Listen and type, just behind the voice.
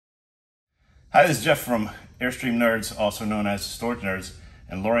Hi, this is Jeff from Airstream Nerds, also known as Storage Nerds,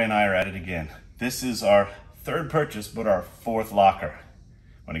 and Lori and I are at it again. This is our third purchase, but our fourth locker.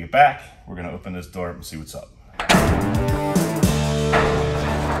 When I get back, we're gonna open this door and see what's up.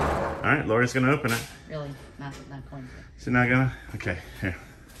 All right, Lori's gonna open it. Really? Not going to. Is it not gonna? Okay, here.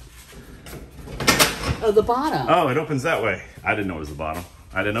 Oh, the bottom. Oh, it opens that way. I didn't know it was the bottom.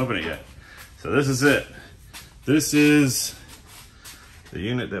 I didn't open it yet. So this is it. This is the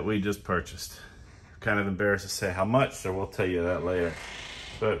unit that we just purchased. Kind of embarrassed to say how much, so we'll tell you that later.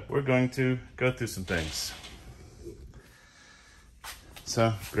 But we're going to go through some things.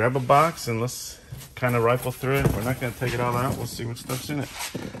 So grab a box and let's kind of rifle through it. We're not going to take it all out. We'll see what stuff's in it.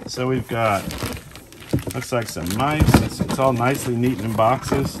 So we've got, looks like some mice. It's all nicely neat in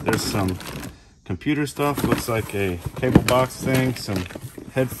boxes. There's some computer stuff. Looks like a cable box thing. Some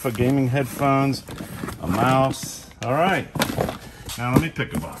gaming headphones. A mouse. All right. Now let me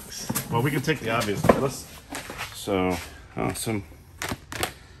pick a box. Well, we can take the obvious one.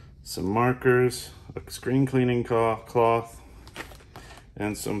 Some markers, a screen cleaning cloth,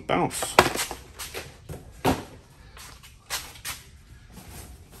 and some bounce.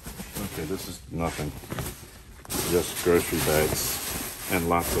 Okay, this is nothing. Just grocery bags and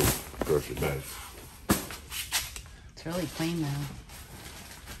lots of grocery bags. It's really plain though.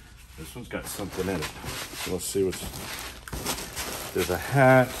 This one's got something in it. So let's see what's. There's a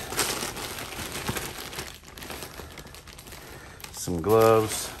hat, some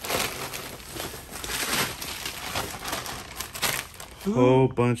gloves, a whole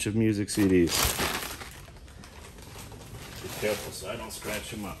bunch of music CDs. Be careful so I don't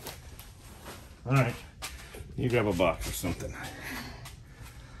scratch them up. All right, you grab a box or something.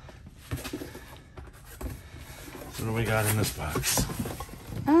 So what do we got in this box?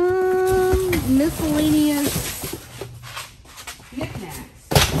 Miscellaneous knickknacks.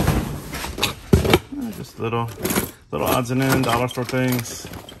 Just little odds and ends, dollar store things.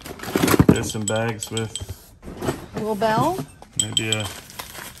 There's some bags with Little bell. maybe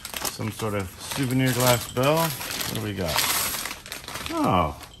some sort of souvenir glass bell. What do we got?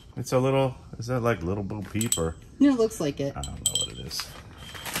 Oh, it's a little, is that like Little Bo Peep or? No, it looks like it. I don't know what it is.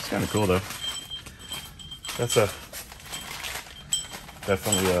 It's kind of cool though. That's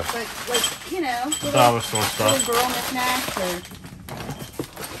definitely a Like, you know, dollar store stuff. little girl knickknacks or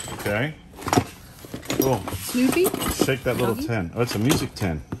Okay. Cool. Snoopy. Shake that little Doggy? tin. Oh, it's a music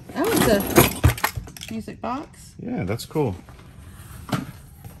tin. Oh, it's a music box. Yeah, that's cool.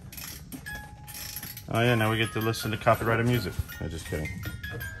 Oh yeah, now we get to listen to copyrighted music. I'm just kidding.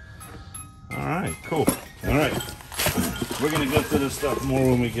 All right, cool. All right, we're gonna go through this stuff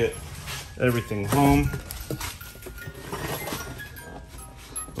more when we get everything home.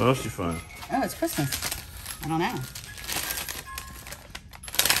 What else you find? Oh, it's Christmas. I don't know.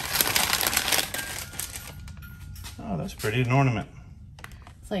 Oh, that's pretty. An ornament.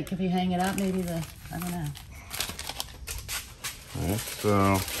 It's like if you hang it up, maybe I don't know. All right,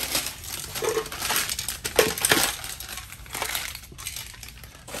 so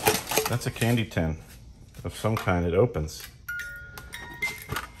that's a candy tin of some kind. It opens.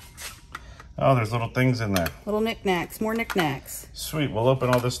 Oh, there's little things in there. Little knickknacks, more knickknacks. Sweet, we'll open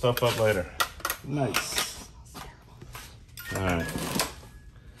all this stuff up later. Nice. All right,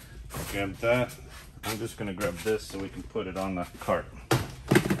 grab that. I'm just gonna grab this so we can put it on the cart.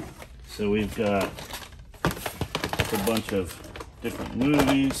 So we've got a bunch of different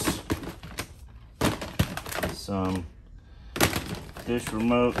movies, some dish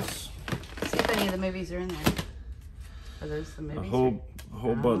remotes, See if any of the movies are in there. Are those the movies? a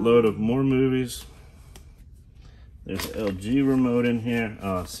whole buttload of more movies. There's an LG remote in here.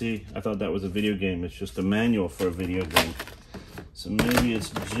 See, I thought that was a video game. It's just a manual for a video game. So maybe it's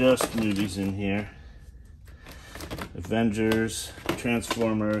just movies in here. Avengers,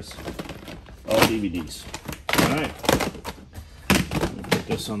 Transformers, all DVDs. All right, put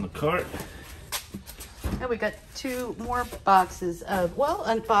this on the cart. Oh, we got two more boxes of, well,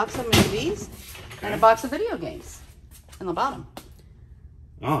 a box of movies and a box of video games in the bottom.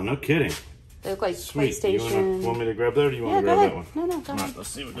 Oh, no kidding. They look like Sweet. PlayStation. You want me to grab that or do you want Yeah, to go grab ahead. that one? No, go All ahead. right, let's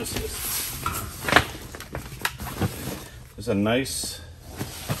see what this is. It's a nice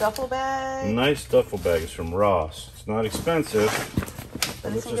Duffel bag. Nice duffel bag. It's from Ross. It's not expensive.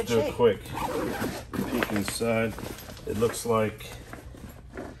 But Let's it's in just good do a shape. quick peek inside. It looks like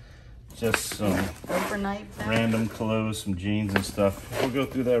just some Overnight bag. random clothes, some jeans and stuff. We'll go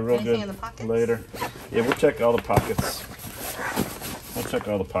through that real Anything good in the pockets? later. Yeah, we'll check all the pockets. We'll check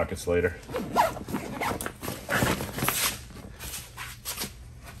all the pockets later.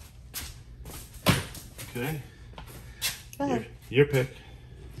 Okay. Go ahead. Your pick.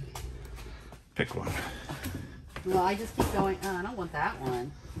 Pick one. Well, I just keep going. I don't want that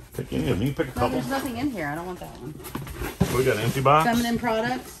one. Pick any of them. You can pick a No, couple. there's nothing in here. I don't want that one. We got an empty box. Feminine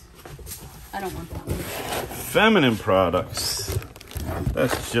products. I don't want that one. Feminine products.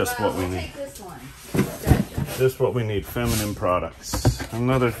 That's just what we we'll need. take this one instead, Jeff. Just what we need. Feminine products.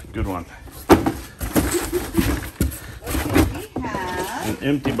 Another good one. Okay, we have An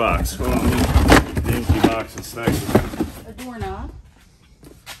empty box. Well, the empty box is next. a doorknob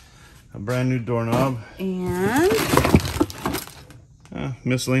A brand new doorknob. and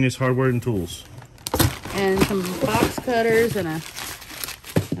Miscellaneous hardware and tools. some box cutters and a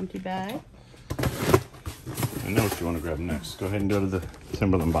empty bag. I know what you want to grab next. Go ahead and go to the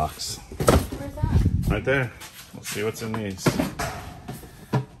Timberland box. Where's that? Right there. We'll see what's in these.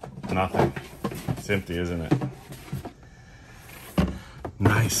 Nothing. It's empty, isn't it?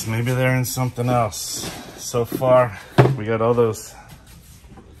 Nice. Maybe they're in something else. So far, we got all those.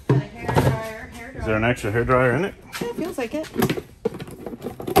 Got a hair dryer. Is there an extra hairdryer in it? Yeah, it feels like it.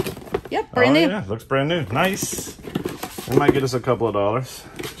 Yep, brand new. Yeah, looks brand new. Nice. It might get us a couple of dollars.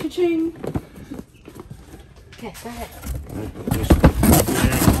 Cha-ching. Okay, go ahead. Just I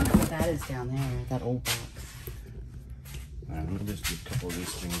wonder what that is down there, that old box. Let me just get a couple of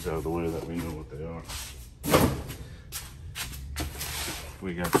these things out of the way that we know what they are.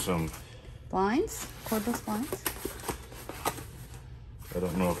 We got some, Blinds? Cordless blinds? I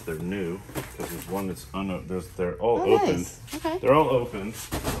don't know if they're new, because there's one that's they're all Oh, open. nice. Okay. They're all open,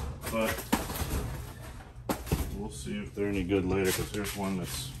 but we'll see if they're any good later, because there's one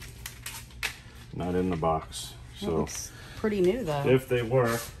that's not in the box. That So looks pretty new, though. if they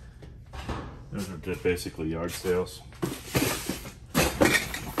were, those are just basically yard sales.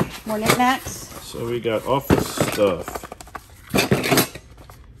 More knickknacks. So we got office stuff.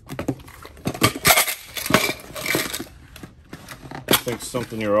 I think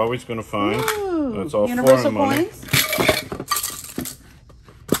something you're always going to find. Ooh, That's all universal foreign money. coins.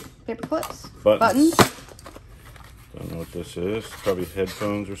 Paper clips. Buttons. Don't know what this is. Probably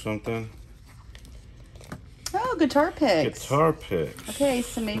headphones or something. Oh, guitar picks. Guitar picks. Okay,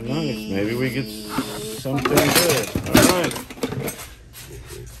 so maybe... Nice. Maybe we get something good. All right.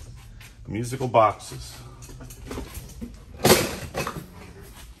 Musical boxes.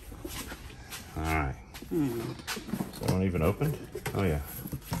 All right. Is that one even opened? Oh, yeah.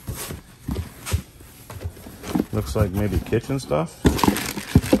 Looks like maybe kitchen stuff.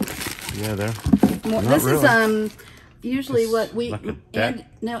 Yeah, there. Well, Not this really. is usually Just what we... like a deck.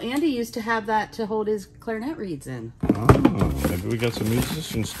 Andy used to have that to hold his clarinet reeds in. Oh, maybe we got some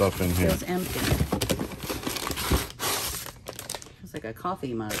musician stuff in here. It's empty. It's like a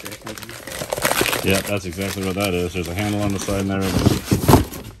coffee mug or something. Yeah, that's exactly what that is. There's a handle on the side and there.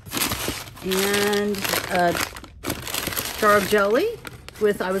 And a jar of jelly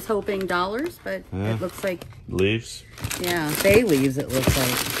with, I was hoping, dollars, but Yeah. it looks like, Leaves. yeah, bay leaves it looks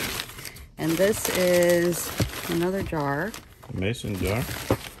like. And this is another jar. A mason jar.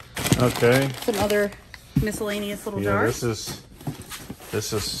 Okay. Some other miscellaneous little Yeah, jars. this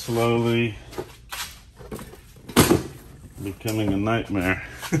is slowly becoming a nightmare.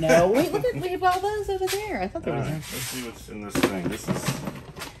 No, wait, look at, we have all those over there. I thought there All was right, let's see what's in this thing. This is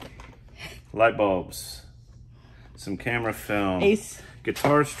light bulbs, some camera film, Ace.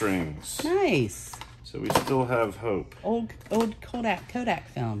 guitar strings. Nice. So we still have hope. Old Kodak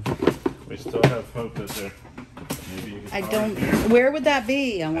film. We still have hope that there maybe a guitar I don't, here. where would that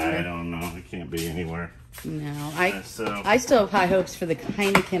be? I wonder. I don't know. It can't be anywhere. No, So I still have high hopes for the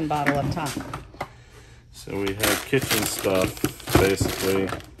Heineken bottle up top. So we have kitchen stuff, basically.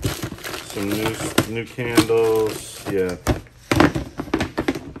 Some new candles. Yeah.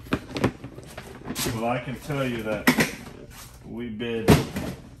 Well, I can tell you that we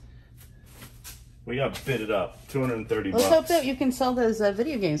got bidded up, $230. Let's hope that you can sell those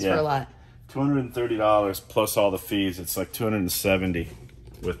video games for a lot. $230 plus all the fees. It's like $270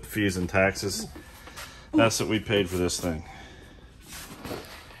 with fees and taxes. That's what we paid for this thing.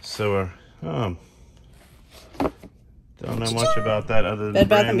 So don't know much about that other than Bed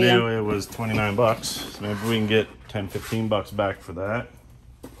Bath brand & new. Beyond. It was $29. So maybe we can get 10, 15 bucks back for that.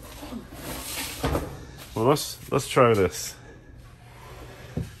 Well, let's try this.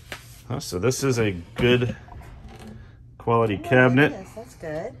 So this is a good quality cabinet. Yes, that's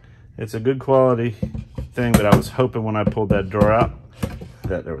good. It's a good quality thing, but I was hoping when I pulled that drawer out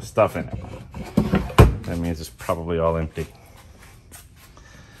that there was stuff in it. That means it's probably all empty.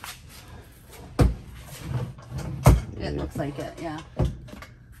 It looks like it, yeah.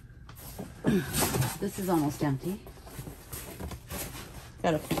 This is almost empty.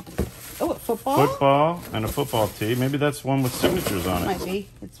 Got a Oh, a football? Football and a football tee. Maybe that's one with signatures on it. Might be.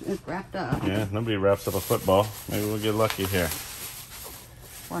 It's wrapped up. Yeah, nobody wraps up a football. Maybe we'll get lucky here.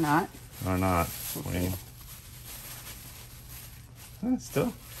 Or not. Or not.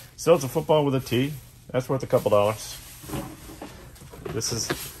 Still, it's a football with a tee. That's worth a couple dollars. This is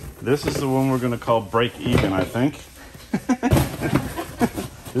the one we're gonna call break even, I think.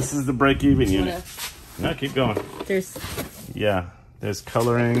 This is the break even unit. No, keep going. There's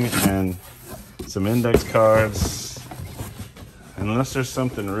coloring and some index cards. Unless there's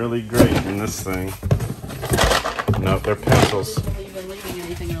something really great in this thing. No, they're pencils. I don't believe in leaving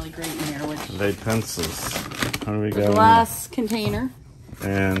anything really great in here. They pencils. What do we got? A glass container.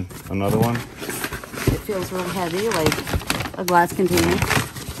 And another one. It feels real heavy, like a glass container.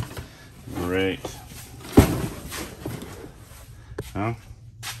 Great. No?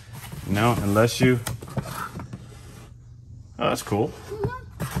 No, unless you... Oh, that's cool.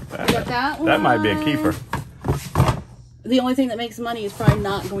 Mm-hmm. That might be a keeper. The only thing that makes money is probably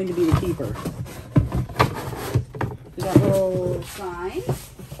not going to be the keeper. We got little signs.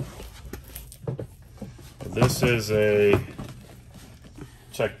 This is a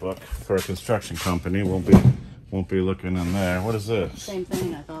checkbook for a construction company. Won't be looking in there. What is this? Same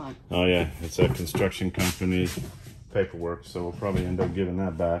thing, I thought. Oh yeah, it's a construction company paperwork, so we'll probably end up giving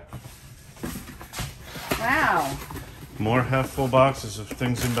that back. Wow. More half full boxes of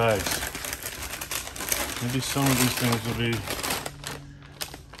things in bags. Maybe some of these things will be,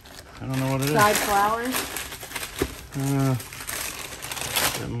 I don't know what it is. Dried flowers.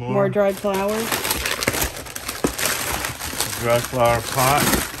 More dried flowers. Dried flower pot.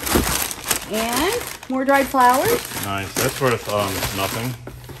 And more dried flowers. Nice. That's worth nothing.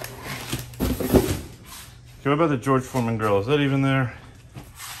 Okay, what about the George Foreman grill? Is that even there?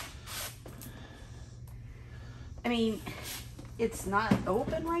 I mean, it's not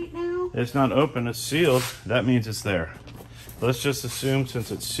open right now. It's not open. It's sealed. That means it's there. Let's just assume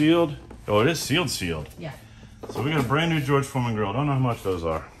since it's sealed. Oh, it is sealed. Yeah. So we got a brand new George Foreman grill. Don't know how much those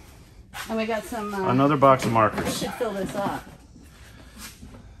are. And we got some... Another box of we markers. should fill this up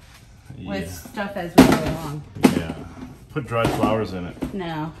Yeah. with stuff as we go along. Yeah. Put dried flowers in it.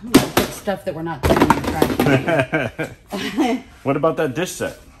 No, I'm gonna put stuff that we're not putting in the trash. What about that dish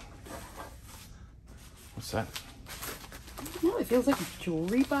set? What's that? No, it feels like a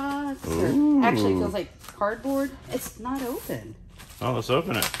jewelry box. Ooh. Or actually, it feels like cardboard. It's not open. Oh, let's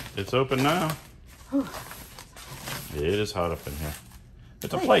open it. It's open now. It is hot up in here.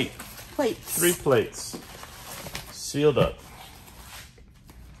 It's a plate. Plates. 3 plates. Sealed up.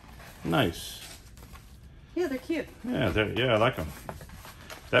 Nice. Yeah, they're cute. Yeah, I like them.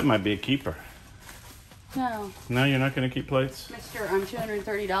 That might be a keeper. No. No, you're not going to keep plates? Mr.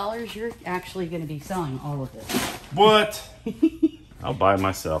 $230, you're actually going to be selling all of this. What? I'll buy it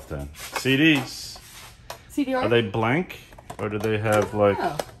myself then. CDs. CDR? Are they blank? Or do they have like...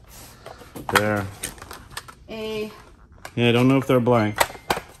 Oh. They're... Yeah, I don't know if they're blank.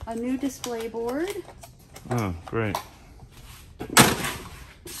 A new display board. Oh, great.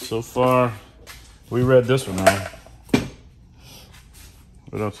 So far, we read this one, right?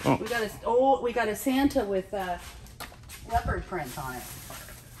 What else? Oh, we got a Santa with leopard print on it.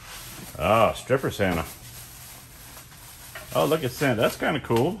 Ah, stripper Santa. Oh, look at Santa. That's kind of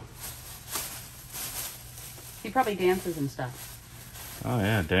cool. He probably dances and stuff. Oh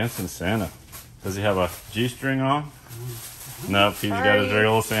yeah, dancing Santa. Does he have a G-string on? Nope, he's got his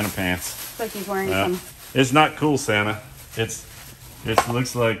regular Santa pants. Looks like he's wearing some It's not cool Santa. It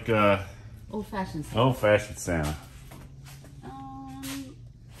looks like old-fashioned Santa. old-fashioned Santa.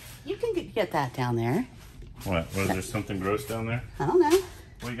 You can get that down there. What? Was there something gross down there? I don't know.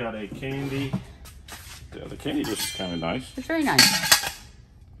 We got a candy. Yeah, the candy dish is kind of nice. It's very nice.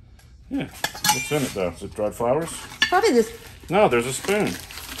 Yeah. What's in it though? Is it dried flowers? Probably just No, there's a spoon.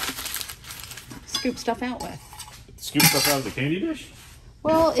 scoop stuff out with. Scoop stuff out of the candy dish?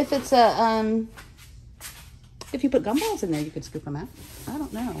 Well, if it's a if you put gumballs in there, you could scoop them out. I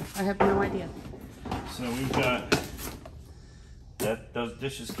don't know. I have no idea. So we've got those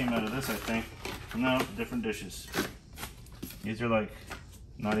dishes came out of this, I think. No, different dishes. These are like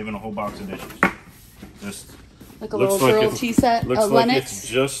not even a whole box of dishes. Just Like a little girl tea set looks of like Lennox. it's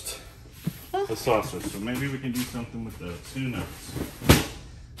just the saucer. So maybe we can do something with those. Who knows?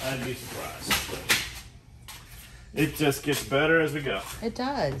 I'd be surprised. It just gets better as we go. It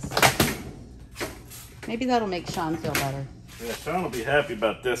does. Maybe that'll make Sean feel better. Yeah, Sean will be happy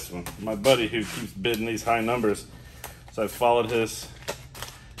about this one. My buddy who keeps bidding these high numbers. So I followed his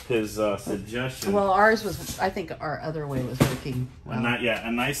suggestion. Well, ours was, I think our other way was working well. A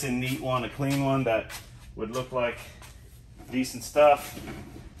nice and neat one, a clean one that would look like decent stuff.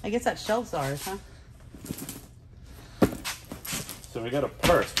 I guess that shelves ours, huh? So we got a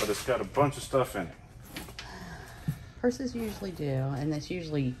purse, but it's got a bunch of stuff in it. Purses usually do, and it's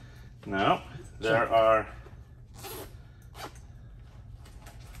usually... No, there are...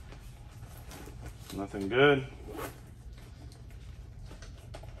 Nothing good.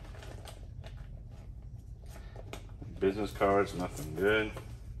 Business cards, nothing good.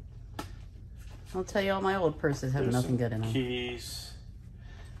 I'll tell you, all my old purses have There's nothing some good in them. keys.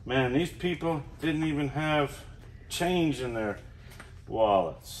 Man, these people didn't even have change in their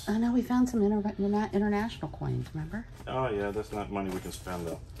wallets. I know, we found some international coins, remember? Oh yeah, that's not money we can spend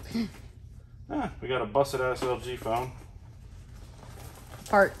though. We got a busted ass LG phone.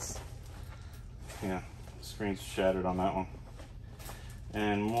 Parts. Yeah, screen's shattered on that one.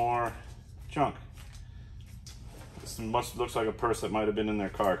 And more junk. This much looks like a purse that might have been in their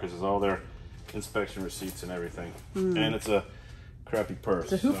car because it's all their inspection receipts and everything. And it's a crappy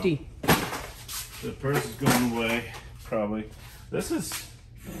purse. It's a hoopty. So the purse is going away, probably. This is...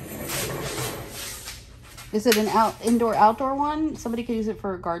 Is it an indoor-outdoor one? Somebody could use it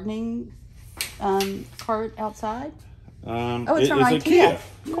for a gardening cart outside? Oh, it's from IKEA.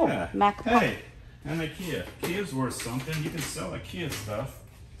 Cool. Yeah. Hey, and IKEA. Kia's worth something. You can sell IKEA stuff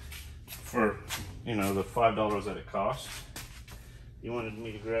for, you know, the $5 that it costs. You wanted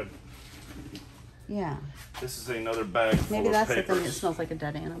me to grab... Yeah. This is another bag full Maybe of that's papers. the thing that smells like a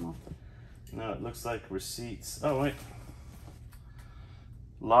dead animal. No, it looks like receipts. Oh, wait.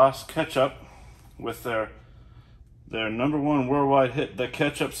 Lost Ketchup with their #1 worldwide hit, the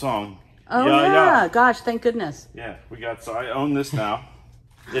Ketchup song. Oh, yeah. Gosh, thank goodness. Yeah, we got, so I own this now.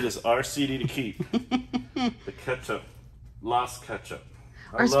 It is our CD to keep. The Ketchup. Lost Ketchup.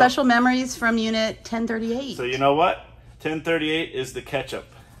 Our special memories from Unit 1038. So you know what? 1038 is the Ketchup.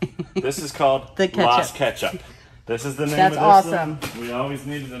 This is called The Ketchup. Lost Ketchup. This is the name That's of this awesome. one. We always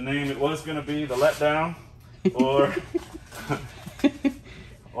needed a name. It was going to be The Letdown or...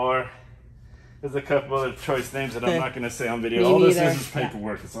 or there's a couple other choice names that I'm not going to say on video. Me All this neither. is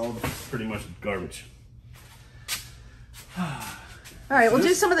paperwork. It's all pretty much garbage. All right, we'll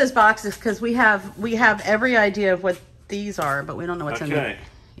do some of those boxes because we have every idea of what these are, but we don't know what's in them. Okay.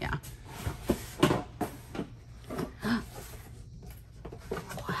 Yeah. Wow.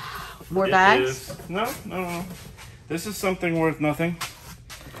 More bags? No. This is something worth nothing.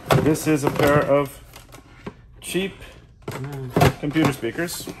 This is a pair of cheap computer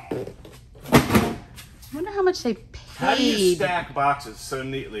speakers. I wonder how much they paid. How do you stack boxes so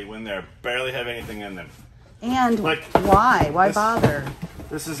neatly when they barely have anything in them? And Like, why? Why bother?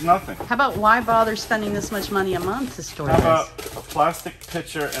 This is nothing. How about why bother spending this much money a month to store How this? about a plastic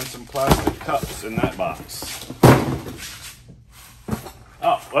pitcher and some plastic cups in that box?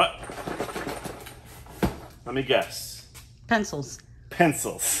 Oh, what? Let me guess. Pencils.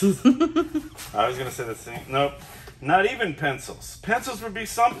 Pencils. I was going to say the same. Nope. Not even pencils. Pencils would be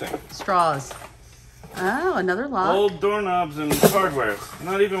something. Straws. Oh, another lock. Old doorknobs and hardware.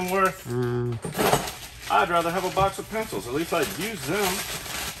 Not even worth. I'd rather have a box of pencils. At least I'd use them.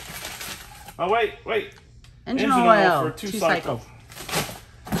 Oh, wait. Engine oil. for 2 cycles.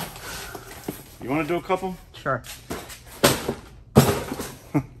 You want to do a couple? Sure.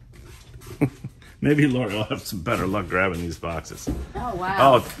 Maybe Lori will have some better luck grabbing these boxes. Oh,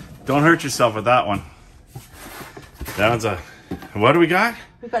 wow. Oh, don't hurt yourself with that one. That one's a... What do we got?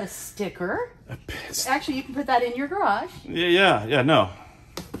 We've got a sticker. Actually, you can put that in your garage. Yeah, no.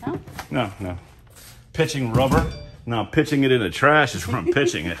 No? No. Pitching rubber? No, pitching it in the trash is where I'm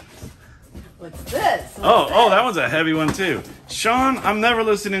pitching it. What's this? Oh, that one's a heavy one too. Sean, I'm never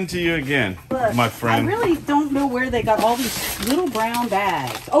listening to you again, Look, my friend. I really don't know where they got all these little brown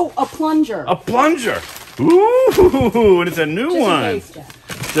bags. Oh, a plunger. A plunger. Ooh, and it's a new one. In case,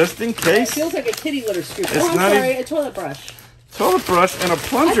 Jeff. Just in It case. feels like a kitty litter scooper. It's I'm not sorry, even- a toilet brush. Toilet brush and a I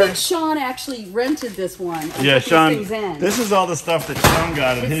plunger. think Sean actually rented this one. And Yeah, put Sean, these things in. this is all the stuff that Sean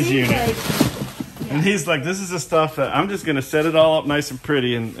got in It his seems unit. like- And he's like, this is the stuff that I'm just going to set it all up nice and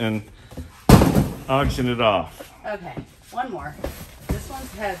pretty and auction it off. Okay, one more. This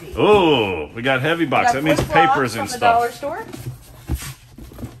one's heavy. Oh, we got heavy box. Got That means flip-flops papers from and the dollar stuff. store.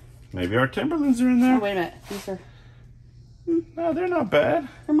 Maybe our Timberlands are in there. Oh, wait a minute. These are No, they're not bad.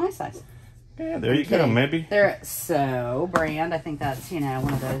 they're my size. Yeah, there you go. Okay. Maybe. They're so brand. I think that's, one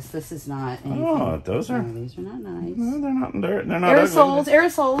of those. This is not anything. Oh, those are. No, these are not nice. No, they're not. They're not Aerosols, ugly.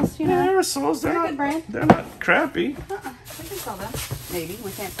 aerosols, Yeah, aerosols. They're They're a not. good brand. They're not crappy. We can sell them. Maybe.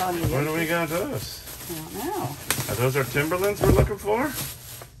 We can't sell any of Where those. do we got those? I don't know. Are those our Timberlands we're looking for?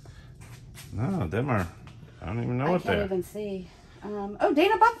 No, them are. I don't even know I what can't they're. even see. Oh,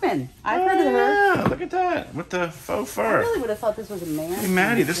 Dana Buckman. I've heard of her. Yeah, look at that. With the faux I fur. really would have thought this was a man. Hey,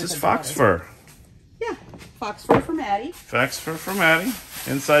 Maddie, this is fox fur. Yeah, fox fur for Maddie. Fox fur for Maddie.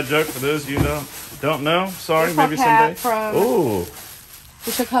 Inside joke for those you don't know. Sorry, Baseball maybe cap someday. from- Ooh.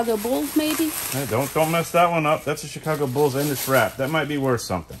 The Chicago Bulls, maybe? Hey, don't mess that one up. That's a Chicago Bulls English wrap. That might be worth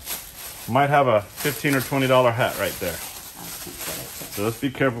something. Might have a $15 or $20 hat right there. So let's be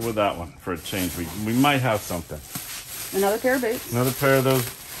careful with that one for a change. We might have something. Another pair of boots. Another pair of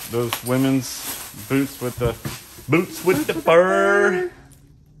those women's boots with the fur.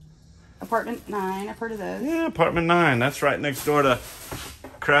 Apartment 9, I've heard of those. Yeah, Apartment 9. That's right next door to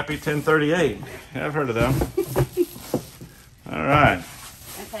Crappy 1038. Yeah, I've heard of them. All right.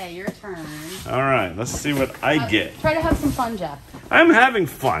 Okay, your turn. All right. Let's see what I get. Try to have some fun, Jeff. I'm having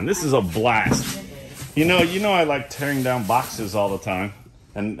fun. This is a blast. You know I like tearing down boxes all the time,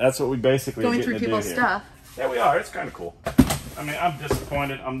 and that's what we basically Going get through to do people's here. stuff. Yeah, we are. It's kind of cool. I mean, I'm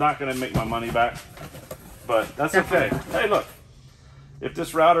disappointed. I'm not going to make my money back, but that's okay. Hey, look. If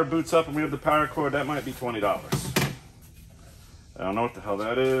this router boots up and we have the power cord, that might be $20. I don't know what the hell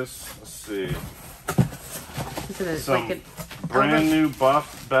that is. Let's see. Is it Some like brand new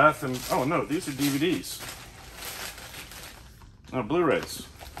bath and... Oh, no. These are DVDs. No, Blu-rays.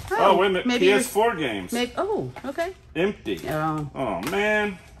 Oh, wait a minute. maybe PS4 games. oh, okay. Empty. Oh. Oh,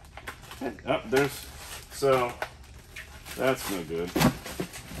 man. Oh, so, that's no good.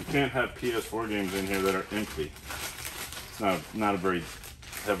 You can't have PS4 games in here that are empty. It's not a very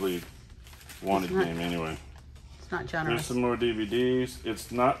heavily wanted game anyway. It's not There's generous. some more DVDs.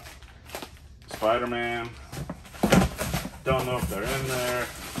 It's not Spider-Man. Don't know if they're in there.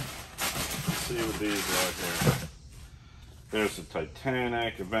 Let's see what these are here. There's the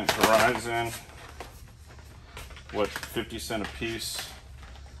Titanic, Event Horizon. What, 50 cents a piece?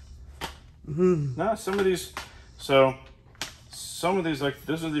 Mm-hmm. No, some of these, like,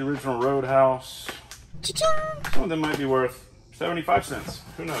 this is the original Roadhouse. Some of them might be worth 75 cents.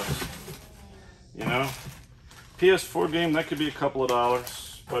 Who knows? You know? PS4 game, that could be a couple of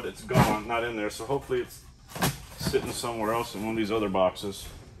dollars, but it's gone, not in there. So hopefully it's sitting somewhere else in one of these other boxes.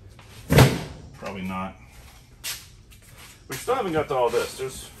 Probably not. We still haven't got to all this.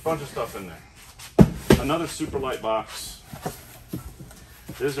 There's a bunch of stuff in there. Another super light box.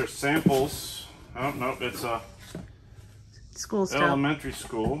 These are samples. Oh, no, it's a School stuff. elementary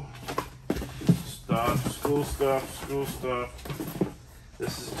school stuff, school stuff.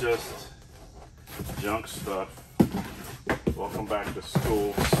 This is just junk stuff. Welcome back to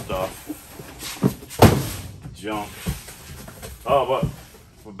school stuff. Junk. Oh,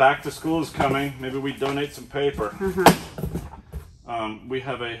 but back to school is coming. Maybe we donate some paper. We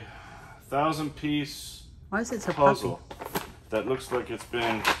have a 1,000-piece Why is it so puzzle that looks like it's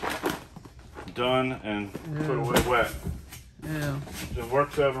been done and put away wet. Ew. The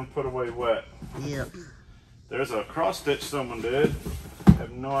work to have them put away wet. Yep. There's a cross stitch someone did. I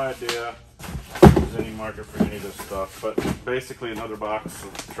have no idea if there's any market for any of this stuff, but basically another box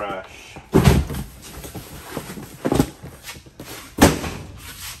of trash.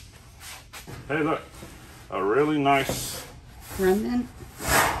 Hey, look, a really nice Remnant. piece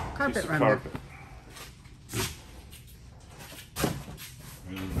Carpet of remnant. carpet.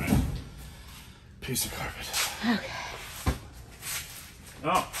 Really nice piece of carpet. Okay.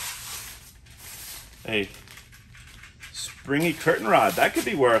 Oh, a springy curtain rod. That could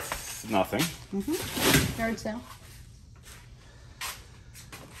be worth nothing. Yard sale.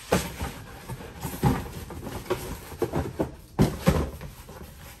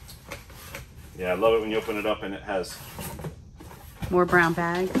 Yeah, I love it when you open it up and it has More brown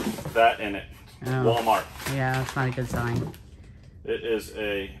bag. that in it. Oh. Walmart. Yeah, that's not a good sign. It is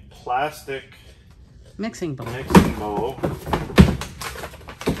a plastic Mixing bowl. mixing bowl. I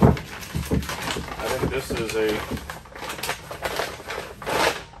think this is a...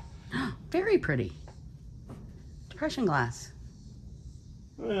 Very pretty. Depression glass.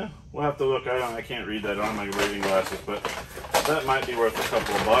 Yeah, we'll have to look. I can't read that on my reading glasses, but that might be worth a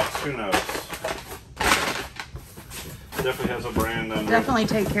couple of bucks. Who knows? Definitely has a brand under it. Definitely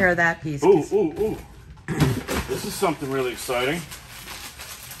take care of that piece. Ooh, ooh, ooh. This is something really exciting.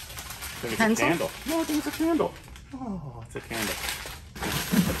 I think it's Pencil? a candle. No, I think it's a candle. Oh, it's a candle.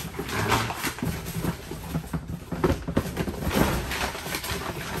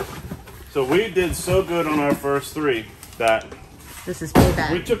 So we did so good on our first three that This is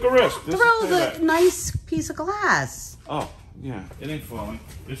payback. we took a risk. This is Throw payback. the nice piece of glass. Oh, yeah. It ain't falling.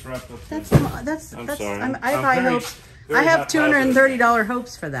 It's wrapped up. That's good. that's. I'm that's sorry. I have I'm high very- hopes. very I have haphazard. $230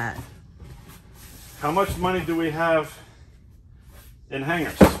 hopes for that. How much money do we have in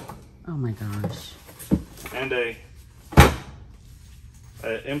hangers? Oh my gosh. And a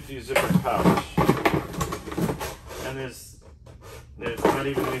empty zipper pouch. And there's not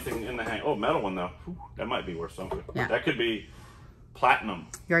even anything in the hang. Oh, metal one though. Whew, that might be worth something. Yeah. That could be platinum.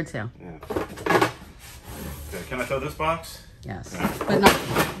 Yard sale. Yeah. Okay, can I throw this box? Yes.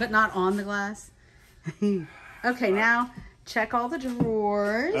 Yeah. But not on the glass. Okay, now check all the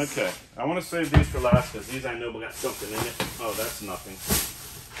drawers. Okay, I want to save these for last because these I know got something in it. Oh, that's nothing.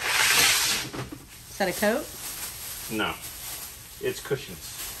 Is that a coat? No, it's cushions.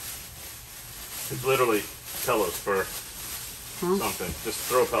 It's literally pillows for something. Just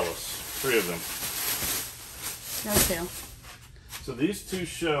throw pillows. 3 of them. No sale. So these 2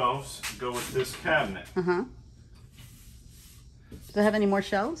 shelves go with this cabinet. Uh-huh. Does it have any more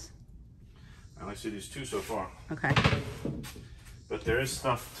shelves? I only see these 2 so far. Okay. But there is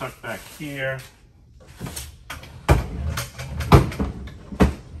stuff tucked back here.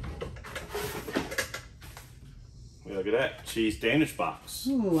 Yeah, look at that. Cheese Danish box.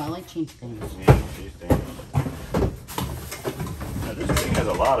 Ooh, I like cheese things. Yeah, cheese Danish. Now, this thing has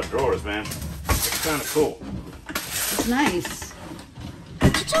a lot of drawers, man. It's kind of cool. It's nice.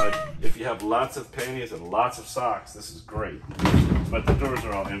 Like, if you have lots of panties and lots of socks, this is great. But the drawers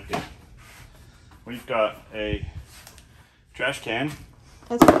are all empty. We've got a trash can.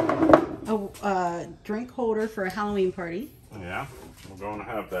 That's a drink holder for a Halloween party. Yeah, we're going to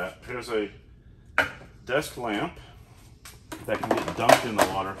have that. Here's a desk lamp that can get dunked in the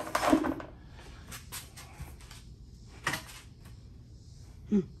water.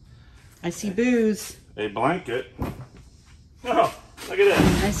 I see booze. A blanket. Oh, look at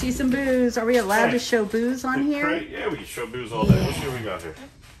that. I see some booze. Are we allowed to show booze on here? Crate. Yeah, we can show booze all day. Let's see what we got here.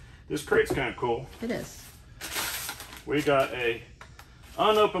 This crate's kind of cool. It is. We got a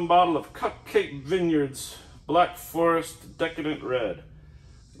unopened bottle of Cupcake Vineyards Black Forest Decadent Red.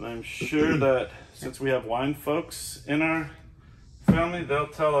 And I'm sure that since we have wine folks in our family, they'll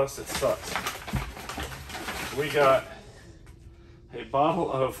tell us it sucks. We got a bottle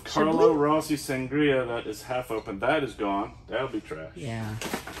of Carlo Rossi Sangria that is half open. That is gone. That'll be trash. Yeah.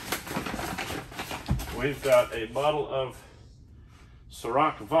 We've got a bottle of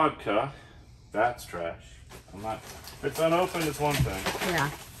Ciroc vodka. That's trash. If it's unopened, it's one thing. Yeah.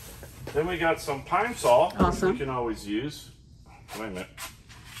 Then we got some pine salt. Awesome. We can always use. Wait a minute.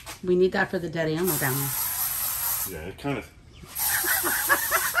 We need that for the dead animal down there. Yeah, it kind of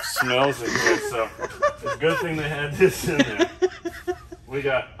smells it good, so it's a good thing they had this in there. We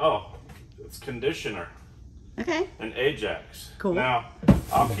got, it's conditioner. Okay. And Ajax. Cool. Now,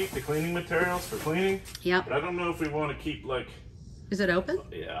 I'll keep the cleaning materials for cleaning. Yep. But I don't know if we want to keep Is it open?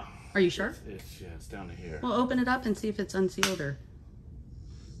 Yeah. Are you sure? It's down to here. Well, open it up and see if it's unsealed or.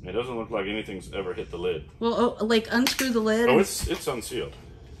 It doesn't look like anything's ever hit the lid. Well, unscrew the lid. Oh, it's unsealed.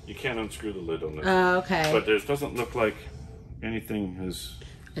 You can't unscrew the lid on this. Okay. But there doesn't look like anything is.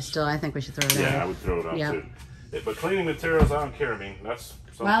 I think we should throw it out. Yeah, I would throw it out Yeah. too. But cleaning materials, I don't care. I mean, that's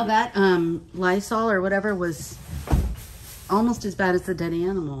something. Wow, that Lysol or whatever was almost as bad as the dead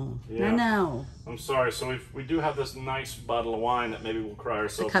animal. Yeah. No. I'm sorry. So we do have this nice bottle of wine that maybe we'll cry The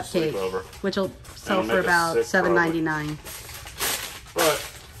ourselves to sleep cupcake, over. which will sell It'll for make us about sick, probably. $7.99. But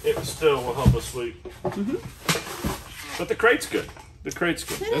it still will help us sleep. But the crate's good. The crate's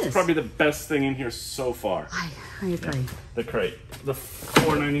good. It That's is. probably the best thing in here so far. I agree. The crate. The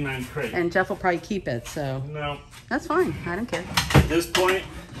 $4.99 crate. And Jeff will probably keep it, so No. that's fine. I don't care. At this point,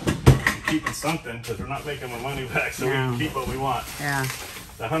 keeping something because we're not making our money back, so we No. can keep what we want. Yeah.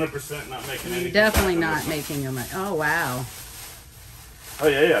 100% not making anything. Definitely back on not this one. making your money. Oh, wow. Oh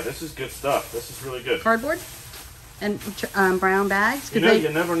yeah. This is good stuff. This is really good. Cardboard? And brown bags? You Because know,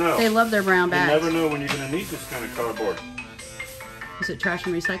 you never know. they love their brown You bags. never know when you're going to need this kind of cardboard. Is it trash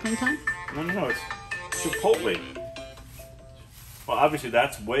and recycling time? No, it's Chipotle. Well, obviously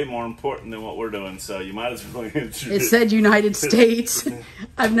that's way more important than what we're doing, so you might as well introduce It said United States.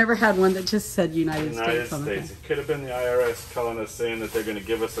 I've never had one that just said United United States on the States. thing. It could have been the IRS calling us saying that they're going to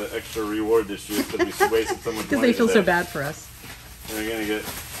give us an extra reward this year because we wasted so much Because money they feel so today. bad for us. They're going to get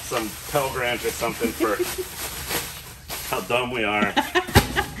some Pell Grant or something for how dumb we are.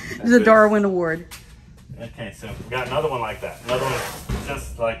 The Darwin Award. Okay, so we got another one like that. Another one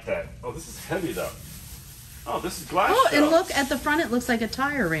just like that. Oh, this is heavy though. Oh, this is glass. Oh, and shells. look at the front. It looks like a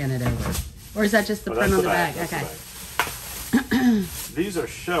tire ran it over. Or is that just the Oh, print that's on the back? that's Okay. the bag. These are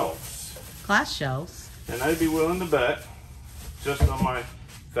shelves, Glass shelves. and I'd be willing to bet, just on my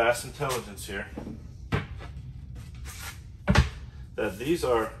vast intelligence here, that these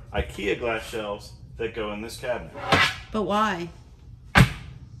are IKEA glass shelves that go in this cabinet. But why?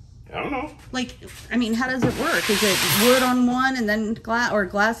 I don't know. Like, I mean, how does it work? Is it wood on one and then glass, or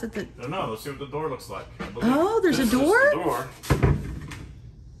glass at the... I don't know. Let's see what the door looks like. I believe Oh, there's a this is door? the door.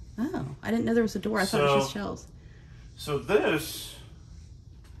 Oh, I didn't know there was a door. I thought it was just shelves. So this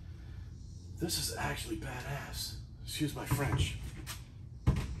is actually badass. Excuse my French.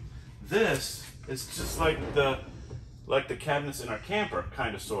 This is just like the cabinets in our camper,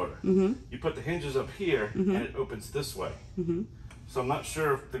 kind of, sort of. Mm-hmm. You put the hinges up here, and it opens this way. Mm-hmm. So I'm not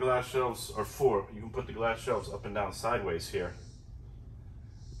sure if the glass shelves are for. You can put the glass shelves up and down sideways here,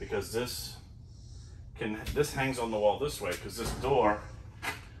 because this hangs on the wall this way. Because this door,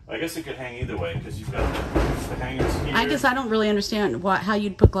 I guess it could hang either way, because you've got the hangers here. I guess I don't really understand how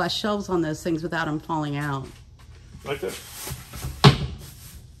you'd put glass shelves on those things without them falling out. Like this.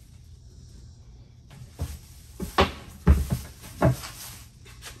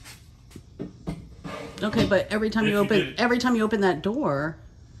 Okay, but every time you open that door,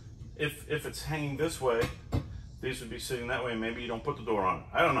 if it's hanging this way, these would be sitting that way. Maybe you don't put the door on.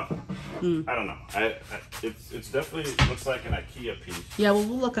 I don't know. I don't know. It's definitely looks like an IKEA piece. Yeah, well,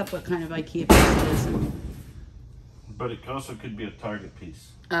 we'll look up what kind of IKEA piece it is. But it also could be a Target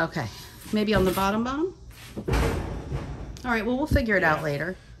piece. Okay, maybe on the bottom. All right, well, we'll figure it out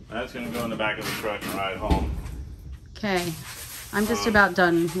later. That's gonna go in the back of the truck and ride home. Okay, I'm just about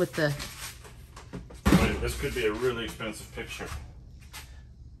done with the. This could be a really expensive picture.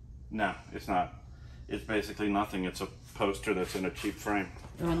 No, it's not. It's basically nothing. It's a poster that's in a cheap frame.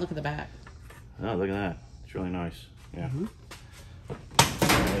 Oh, and look at the back. Oh, look at that. It's really nice. Yeah. I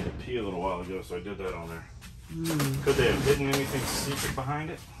had to pee a little while ago, so I did that on there. Could they have hidden anything secret behind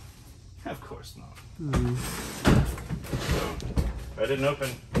it? Of course not. So, I didn't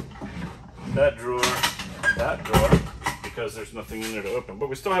open that drawer, because there's nothing in there to open. But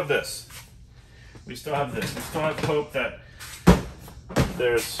we still have this. We still have this. We still have hope that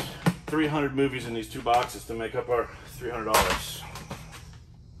there's 300 movies in these two boxes to make up our $300.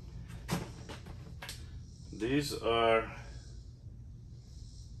 These are,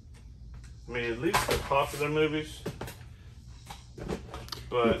 I mean, at least the popular movies.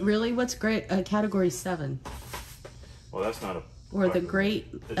 But really, what's great? Category 7. Well, that's not a. Or the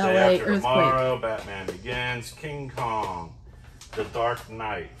Great The LA Day After Earthquake. Tomorrow, Batman Begins, King Kong, The Dark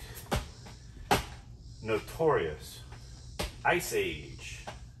Knight, Notorious, Ice Age.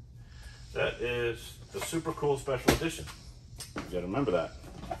 That is the super cool special edition. You gotta remember that.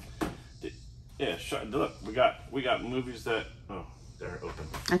 Yeah, look, we got movies that, oh, they're open.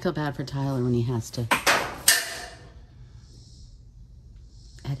 I feel bad for Tyler when he has to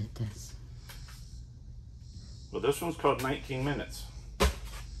edit this. Well, this one's called 19 Minutes,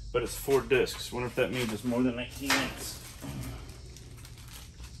 but it's 4 discs. Wonder if that means it's more than 19 minutes.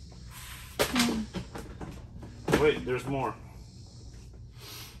 Wait, there's more.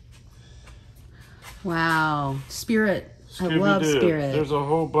 Wow, Spirit. I love Spirit. There's a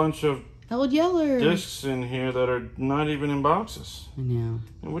whole bunch of Old Yeller discs in here that are not even in boxes. I know.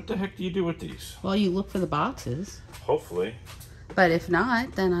 And what the heck do you do with these? Well, you look for the boxes. Hopefully. But if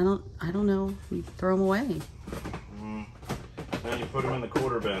not, then I don't know. You throw them away. Then you put them in the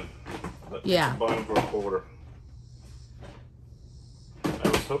quarter bin. Yeah. Buy them for a quarter. I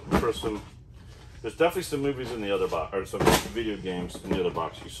was hoping for some. There's definitely some movies in the other box, or some video games in the other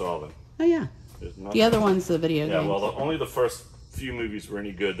box. You saw them. Oh yeah. There's nothing. The other one's the video Yeah, games. well, only the first few movies were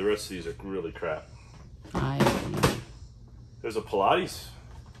any good. The rest of these are really crap. There's a Pilates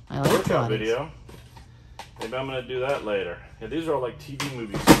I like workout Pilates. video. Maybe I'm gonna do that later. Yeah, these are all like TV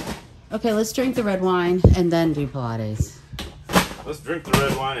movies. Okay, let's drink the red wine and then do Pilates. Let's drink the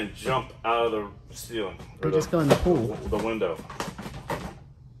red wine and jump out of the ceiling. Or just go in the pool. The window.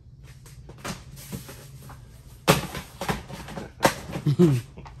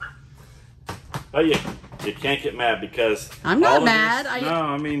 Oh yeah, you can't get mad because I'm not all of mad. this- no,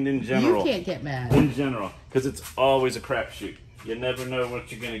 I mean in general. You can't get mad. In general, because it's always a crapshoot. You never know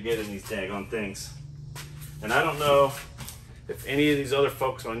what you're gonna get in these daggone things. And I don't know if any of these other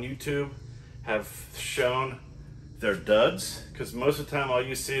folks on YouTube have shown their duds, because most of the time all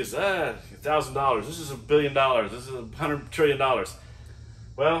you see is $1,000. This is $1 billion. This is $100 trillion.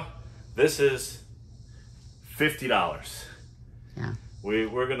 Well, this is $50. Yeah.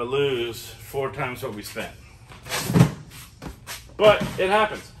 We're gonna lose 4 times what we spent. But it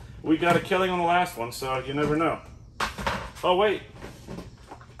happens. We got a killing on the last one, so you never know. Oh wait,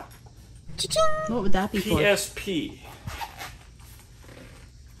 What would that be for? PSP.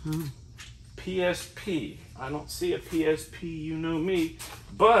 Huh. PSP. I don't see a PSP, you know me.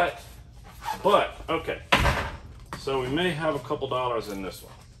 But, okay. So we may have a couple dollars in this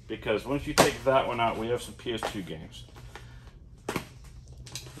one. Because once you take that one out, we have some PS2 games.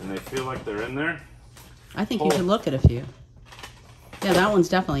 And they feel like they're in there. I think you should look at a few. Yeah, that one's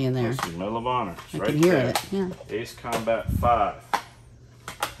definitely in there. Let's see, Medal of Honor. It's I right can hear there. it. Yeah. Ace Combat 5.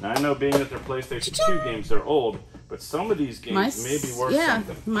 Now, I know being that they're PlayStation 2 games, they're old, but some of these games may be worth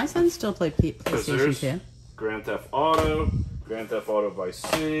something. My son still plays PlayStation 2. Grand Theft Auto, Grand Theft Auto Vice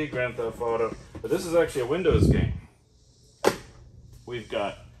City, Grand Theft Auto. But this is actually a Windows game. We've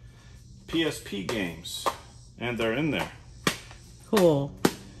got PSP games, and they're in there. Cool.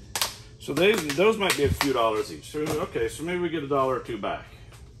 So those might be a few dollars each. So, okay, so maybe we get $1 or $2 back.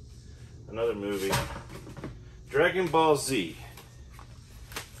 Another movie. Dragon Ball Z.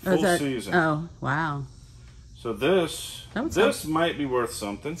 Full season. Oh, wow. So this might be worth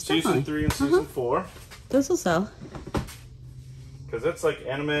something. Season 3 and Season 4. Those will sell. Because that's like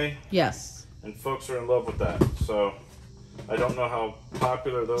anime. Yes. And folks are in love with that. So I don't know how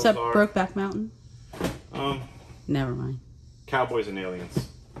popular those Except are. Brokeback Mountain? Never mind. Cowboys and Aliens.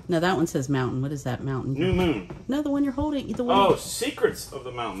 No, that one says mountain. What is that mountain? New Moon. No, the one you're holding. Secrets of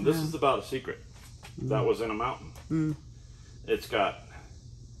the Mountain. This is about a secret that was in a mountain. It's got...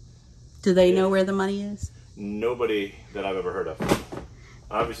 Do they know where the money is? Nobody that I've ever heard of.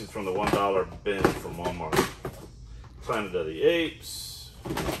 Obviously, it's from the $1 bin from Walmart. Planet of the Apes,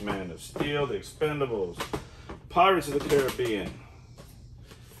 Man of Steel, The Expendables, Pirates of the Caribbean.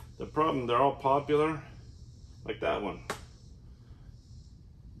 The problem, they're all popular, like that one.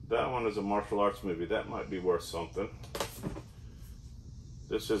 That one is a martial arts movie. That might be worth something.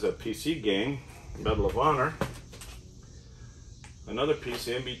 This is a PC game, Medal of Honor. Another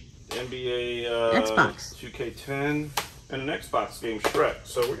PC, NBA Xbox 2K10, and an Xbox game, Shrek.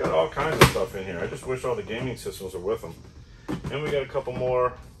 So we got all kinds of stuff in here. I just wish all the gaming systems are with them. And we got a couple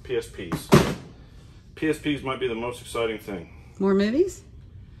more PSPs. PSPs might be the most exciting thing. More movies?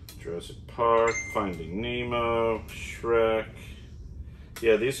 Jurassic Park, Finding Nemo, Shrek.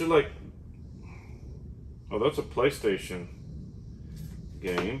 Yeah, these are like... Oh, that's a PlayStation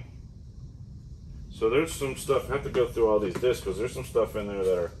game. So there's some stuff. I have to go through all these discs because there's some stuff in there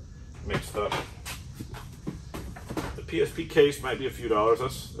that are mixed up. The PSP case might be a few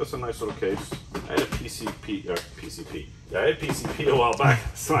dollars. That's a nice little case. I had a PCP. Yeah, I had PCP a while back.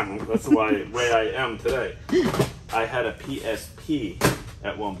 So that's the way I am today. I had a PSP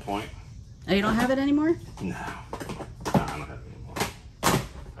at one point. Oh, you don't have it anymore? No, I don't have it anymore.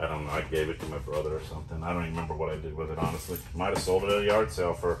 I don't know. I gave it to my brother or something. I don't even remember what I did with it, honestly. Might have sold it at a yard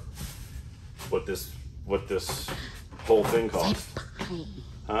sale for what this whole thing cost.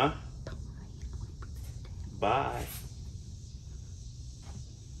 Huh? Bye.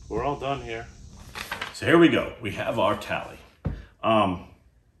 We're all done here. So here we go. We have our tally.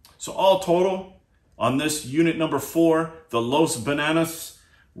 So all total on this unit number 4, the Los Bananas,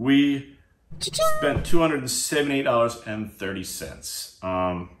 we spent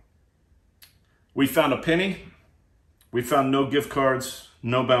 $278.30. We found a penny. We found no gift cards,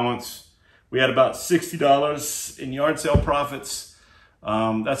 no balance. We had about $60 in yard sale profits.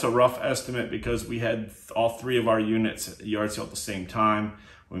 That's a rough estimate because we had all 3 of our units at the yard sale at the same time.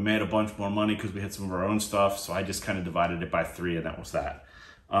 We made a bunch more money because we had some of our own stuff. So I just kind of divided it by 3 and that was that.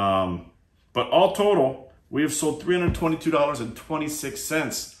 But all total, we have sold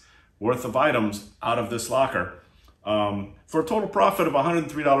 $322.26 worth of items out of this locker for a total profit of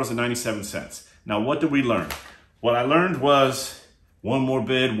 $103.97. Now, what did we learn? What I learned was one more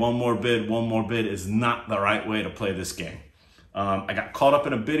bid is not the right way to play this game. I got caught up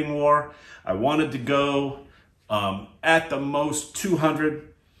in a bidding war. I wanted to go at the most 200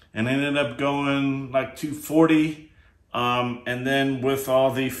 and ended up going like 240. And then with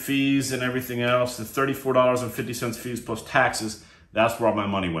all the fees and everything else, the $34.50 fees plus taxes, that's where all my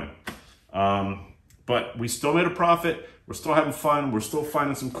money went. But we still made a profit. We're still having fun. We're still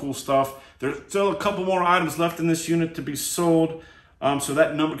finding some cool stuff. There's still a couple more items left in this unit to be sold. So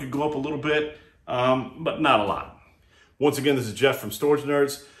that number could go up a little bit, but not a lot. Once again, this is Jeff from Storage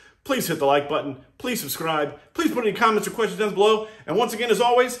Nerds. Please hit the like button. Please subscribe. Please put any comments or questions down below. And once again, as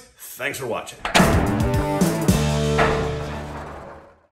always, thanks for watching.